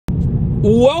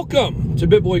Welcome to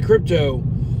BitBoy Crypto,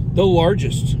 the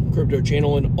largest crypto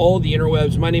channel in all the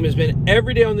interwebs. My name has been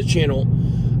every day on the channel.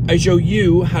 I show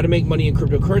you how to make money in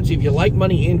cryptocurrency. If you like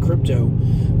money in crypto,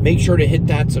 make sure to hit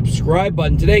that subscribe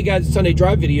button. Today, guys, it's Sunday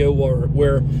drive video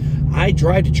where I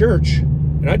drive to church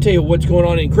and I tell you what's going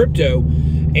on in crypto.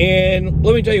 And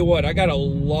let me tell you what, I got a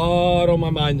lot on my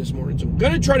mind this morning, so I'm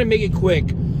going to try to make it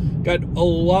quick. Got a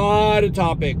lot of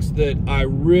topics that I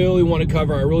really want to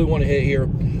cover, I really want to hit here.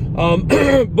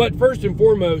 But first and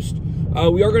foremost,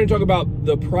 we are going to talk about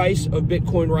the price of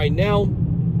Bitcoin right now,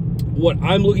 what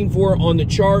I'm looking for on the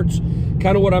charts,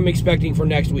 kind of what I'm expecting for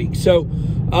next week. So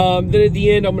then at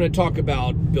the end, I'm going to talk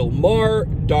about Bill Maher,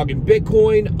 dogging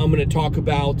Bitcoin. I'm going to talk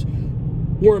about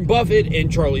Warren Buffett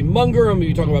and Charlie Munger. I'm going to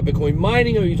be talking about Bitcoin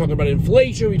mining. I'm going to be talking about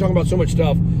inflation. I'm going to be talking about so much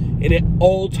stuff, and it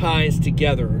all ties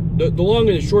together. The long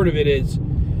and the short of it is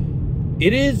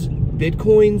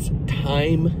Bitcoin's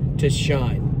time to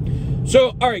shine.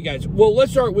 So, all right, guys. Well,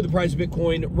 let's start with the price of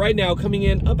Bitcoin right now, coming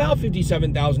in about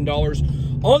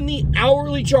 $57,000 on the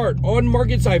hourly chart on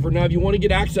Market Cipher. Now, if you want to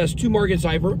get access to Market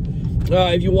Cipher,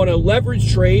 if you want to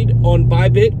leverage trade on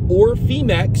Bybit or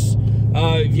Phemex,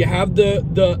 if you have the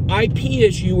IP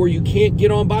issue where you can't get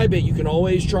on Bybit, you can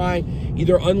always try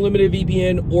either unlimited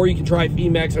VPN or you can try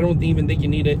Phemex. I don't even think you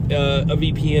need a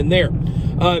VPN there.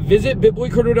 Visit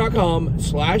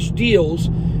bitboycrypto.com/deals.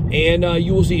 And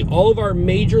you will see all of our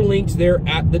major links there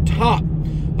at the top.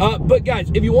 But guys,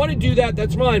 if you want to do that,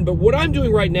 that's fine. But what I'm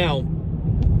doing right now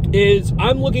is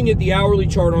I'm looking at the hourly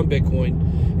chart on Bitcoin,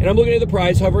 and I'm looking at the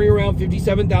price hovering around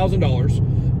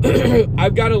 $57,000.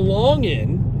 I've got a long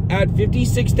in at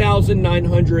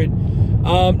 56,900.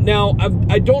 Now,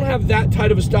 I don't have that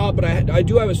tight of a stop, but I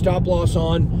do have a stop loss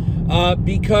on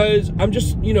because I'm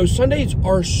just, Sundays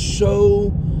are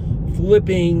so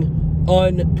flipping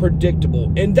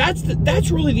unpredictable, and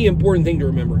that's really the important thing to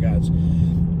remember, guys.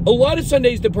 A lot of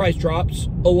Sundays the price drops,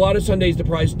 a lot of Sundays the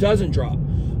price doesn't drop,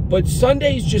 but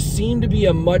Sundays just seem to be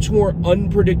a much more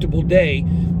unpredictable day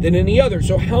than any other.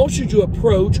 So how should you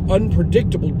approach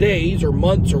unpredictable days or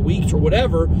months or weeks or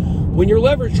whatever when you're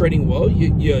leverage trading? Well,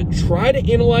 you try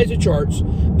to analyze the charts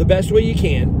the best way you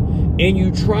can, and you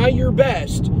try your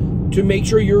best to make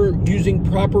sure you're using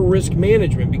proper risk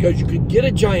management, because you could get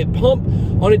a giant pump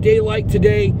on a day like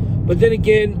today, but then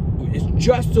again, it's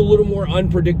just a little more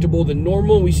unpredictable than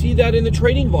normal. And we see that in the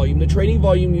trading volume. The trading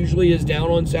volume usually is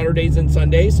down on Saturdays and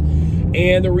Sundays.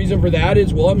 And the reason for that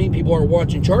is, well, I mean, people are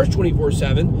watching charts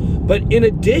 24/7, but in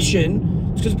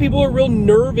addition, it's because people are real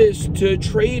nervous to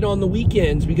trade on the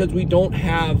weekends because we don't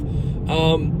have,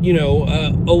 a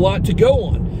lot to go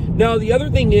on. Now, the other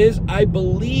thing is, I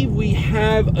believe we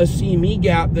have a CME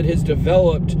gap that has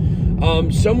developed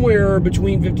somewhere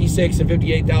between $56,000 and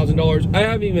 $58,000. I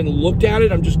haven't even looked at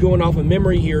it. I'm just going off of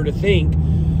memory here to think.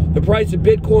 The price of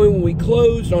Bitcoin when we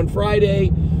closed on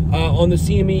Friday on the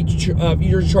CME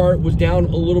future chart was down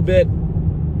a little bit,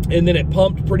 and then it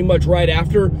pumped pretty much right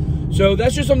after. So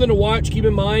that's just something to watch. Keep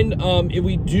in mind, if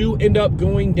we do end up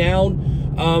going down,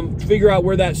 figure out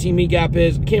where that CME gap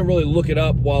is. I can't really look it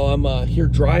up while I'm here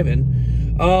driving.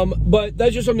 But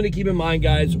that's just something to keep in mind,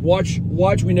 guys. Watch.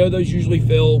 We know those usually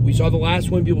fill. We saw the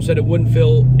last one. People said it wouldn't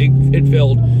fill. It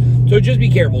filled. So just be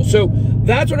careful. So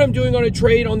that's what I'm doing on a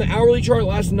trade. On the hourly chart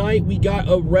last night, we got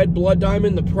a red blood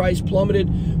diamond. The price plummeted.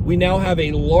 We now have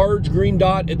a large green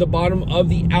dot at the bottom of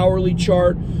the hourly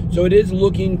chart. So it is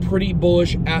looking pretty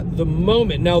bullish at the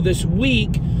moment. Now this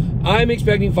week, I'm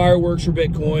expecting fireworks for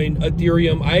Bitcoin,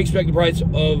 Ethereum. I expect the price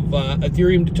of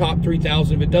Ethereum to top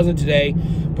 3,000. If it doesn't today,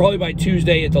 probably by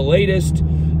Tuesday at the latest,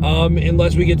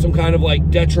 unless we get some kind of like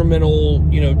detrimental,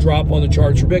 drop on the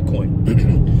charts for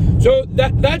Bitcoin. So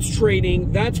that's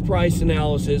trading, that's price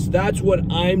analysis. That's what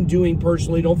I'm doing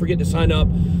personally. Don't forget to sign up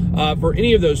for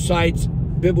any of those sites,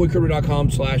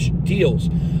 bitboycrypto.com/deals.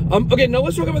 Okay, now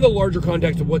let's talk about the larger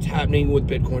context of what's happening with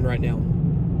Bitcoin right now.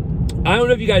 I don't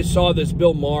know if you guys saw this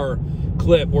Bill Maher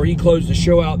clip where he closed the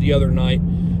show out the other night,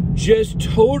 just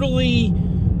totally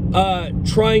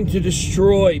trying to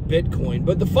destroy Bitcoin.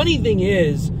 But the funny thing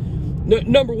is,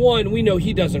 number one, we know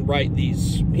he doesn't write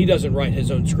these. He doesn't write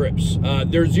his own scripts.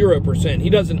 They're 0%.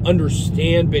 He doesn't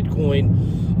understand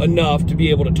Bitcoin enough to be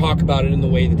able to talk about it in the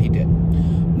way that he did.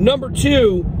 Number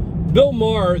two, Bill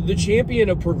Maher, the champion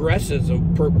of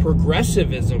progressivism.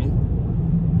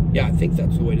 Yeah, I think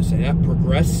that's the way to say that.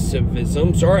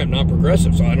 Progressivism. Sorry, I'm not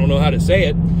progressive, so I don't know how to say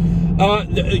it.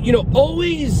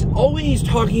 Always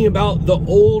talking about the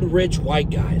old rich white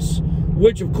guys,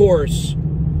 which of course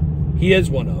he is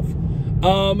one of.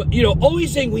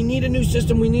 Always saying we need a new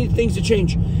system, we need things to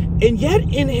change. And yet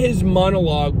in his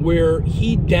monologue where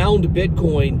he downed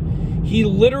Bitcoin, he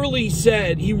literally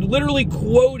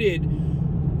quoted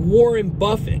Warren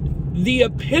Buffett, the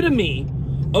epitome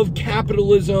of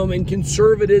capitalism and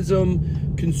conservatism.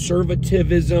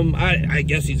 I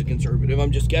guess he's a conservative.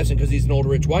 I'm just guessing because he's an old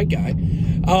rich white guy.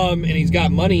 And he's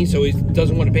got money, so he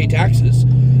doesn't want to pay taxes.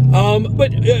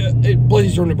 But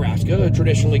he's from Nebraska, a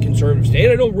traditionally conservative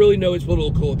state. I don't really know his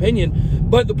political opinion.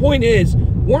 But the point is,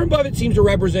 Warren Buffett seems to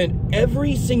represent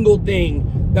every single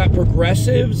thing that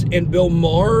progressives and Bill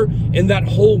Maher and that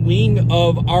whole wing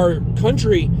of our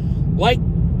country like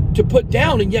to put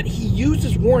down. And yet he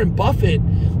uses Warren Buffett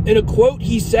in a quote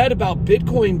he said about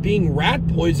Bitcoin being rat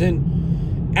poison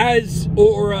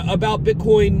or about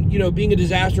Bitcoin, being a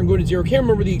disaster and going to zero. I can't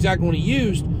remember the exact one he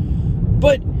used,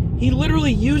 but he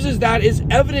literally uses that as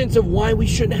evidence of why we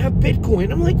shouldn't have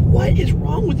Bitcoin. I'm like, what is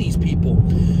wrong with these people?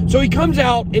 So he comes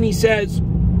out and he says,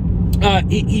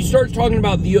 he starts talking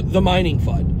about the mining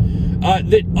fund,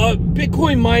 that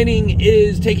Bitcoin mining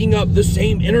is taking up the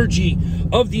same energy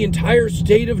of the entire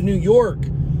state of New York.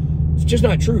 It's just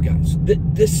not true, guys.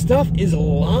 This stuff is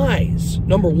lies,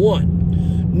 number one.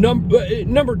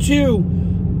 Number two,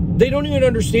 they don't even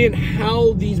understand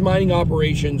how these mining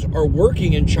operations are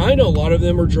working. In China, a lot of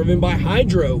them are driven by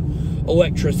hydro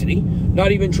electricity,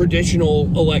 not even traditional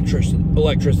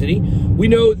electricity. We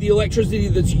know the electricity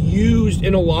that's used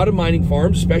in a lot of mining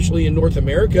farms, especially in North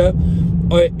America,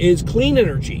 is clean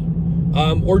energy,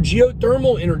 or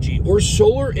geothermal energy, or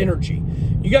solar energy.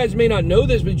 You guys may not know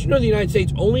this, but the United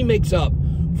States only makes up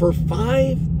for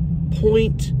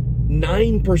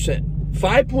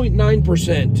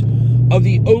 5.9% of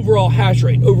the overall hash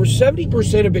rate. Over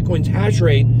 70% of Bitcoin's hash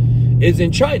rate is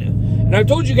in China. And I've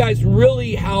told you guys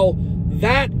really how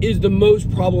that is the most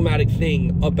problematic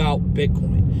thing about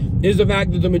Bitcoin, is the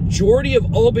fact that the majority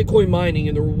of all Bitcoin mining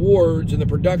and the rewards and the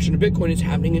production of Bitcoin is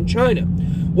happening in China.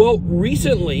 Well,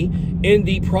 recently in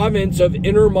the province of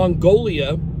Inner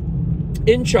Mongolia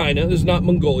in China, this is not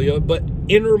Mongolia, but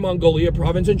Inner Mongolia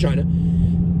province in China,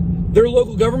 their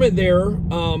local government there,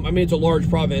 it's a large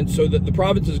province, so that the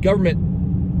province's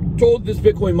government told this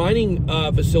Bitcoin mining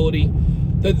facility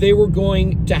that they were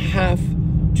going to have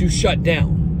to shut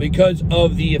down because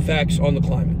of the effects on the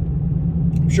climate.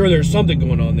 I'm sure there's something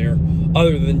going on there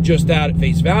other than just that at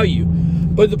face value.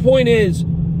 But the point is,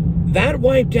 that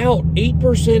wiped out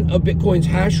 8% of Bitcoin's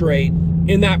hash rate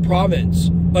in that province.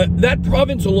 That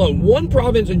province alone, one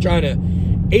province in China,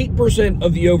 8%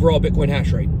 of the overall Bitcoin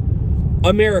hash rate.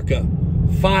 America,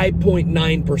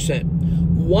 5.9%.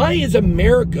 Why is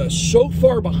America so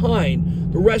far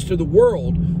behind the rest of the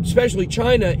world, especially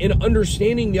China, in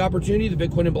understanding the opportunity that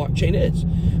Bitcoin and blockchain is?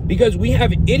 Because we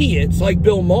have idiots like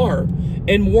Bill Maher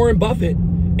and Warren Buffett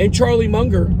and Charlie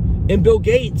Munger and Bill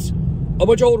Gates, a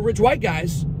bunch of old rich white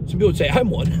guys. Some people would say I'm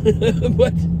one,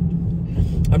 but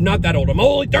I'm not that old. I'm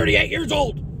only 38 years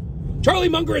old. Charlie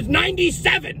Munger is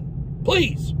 97,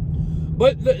 please.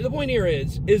 But the point here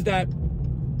is that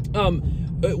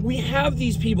we have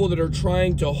these people that are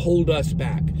trying to hold us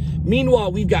back.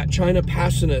 Meanwhile, we've got China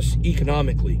passing us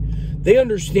economically. They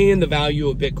understand the value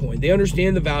of Bitcoin. They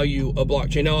understand the value of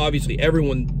blockchain. Now, obviously,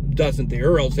 everyone doesn't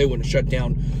there, or else they wouldn't have shut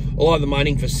down a lot of the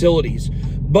mining facilities.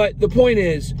 But the point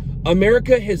is,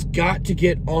 America has got to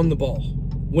get on the ball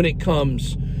when it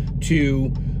comes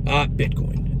to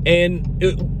Bitcoin.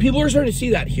 And people are starting to see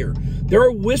that here. There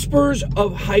are whispers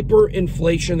of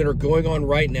hyperinflation that are going on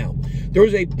right now. There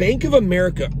was a Bank of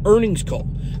America earnings call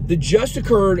that just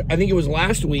occurred. I think it was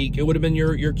last week. It would have been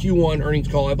your Q1 earnings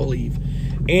call, I believe.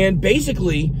 And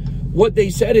basically, what they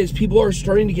said is people are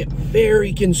starting to get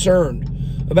very concerned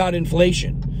about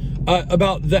inflation,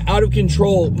 about the out of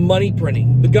control money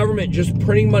printing, the government just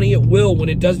printing money at will when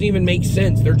it doesn't even make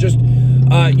sense. They're just,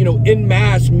 en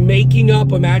masse making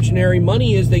up imaginary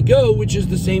money as they go, which is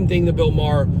the same thing that Bill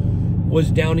Maher was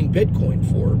downing Bitcoin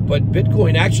for. But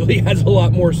Bitcoin actually has a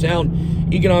lot more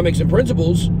sound economics and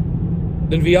principles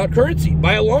than fiat currency,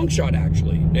 by a long shot,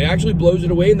 actually. It actually blows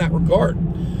it away in that regard.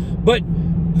 But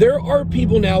there are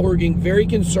people now who are getting very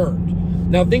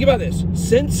concerned. Now, think about this.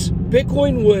 Since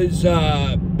Bitcoin was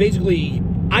basically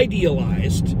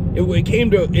idealized, it came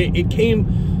to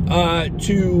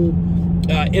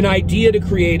an idea to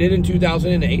create it in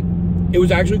 2008. It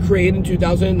was actually created in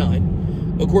 2009.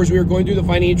 Of course, we were going through the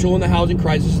financial and the housing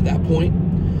crisis at that point.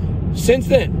 Since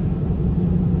then,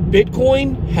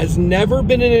 Bitcoin has never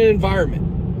been in an environment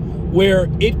where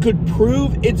it could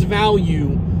prove its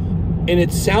value and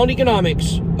its sound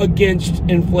economics against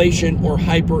inflation or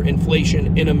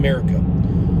hyperinflation in America.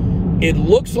 It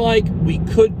looks like we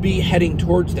could be heading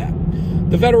towards that.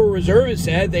 The Federal Reserve has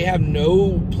said they have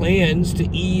no plans to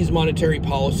ease monetary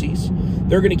policies.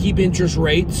 They're going to keep interest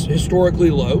rates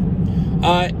historically low.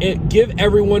 give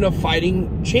everyone a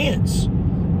fighting chance.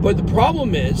 But the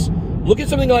problem is, look at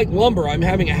something like lumber. I'm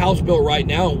having a house built right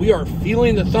now, and we are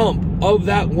feeling the thump of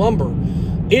that lumber.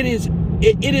 It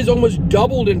is almost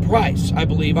doubled in price, I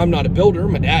believe. I'm not a builder,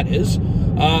 my dad is.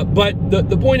 But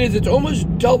the point is, it's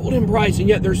almost doubled in price, and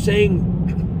yet they're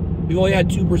saying we've only had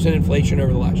 2% inflation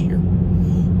over the last year.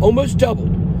 Almost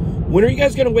doubled. When are you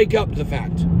guys going to wake up to the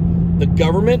fact the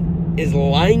government is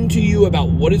lying to you about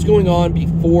what is going on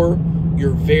before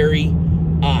your very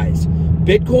eyes?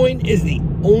 Bitcoin is the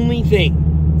only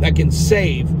thing that can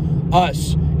save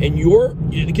us and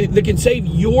that can save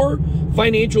your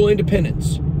financial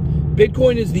independence.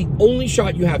 Bitcoin is the only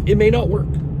shot you have. It may not work.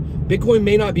 Bitcoin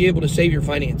may not be able to save your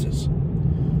finances,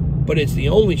 but it's the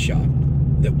only shot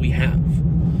that we have.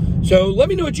 So let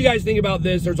me know what you guys think about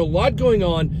this. There's a lot going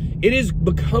on. It is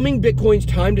becoming Bitcoin's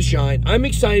time to shine. I'm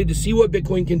excited to see what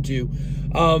Bitcoin can do.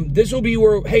 This will be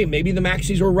where, hey, maybe the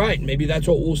maxis were right. Maybe that's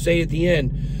what we'll say at the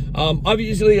end.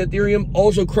 Obviously, Ethereum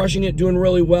also crushing it, doing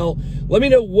really well. Let me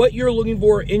know what you're looking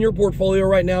for in your portfolio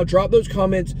right now. Drop those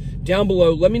comments down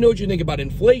below. Let me know what you think about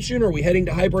inflation. Are we heading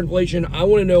to hyperinflation? I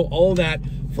want to know all that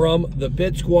from the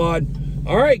Bit Squad.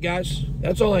 All right, guys,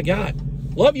 that's all I got.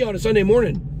 Love you on a Sunday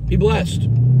morning. Be blessed.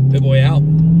 BitBoy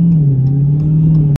out.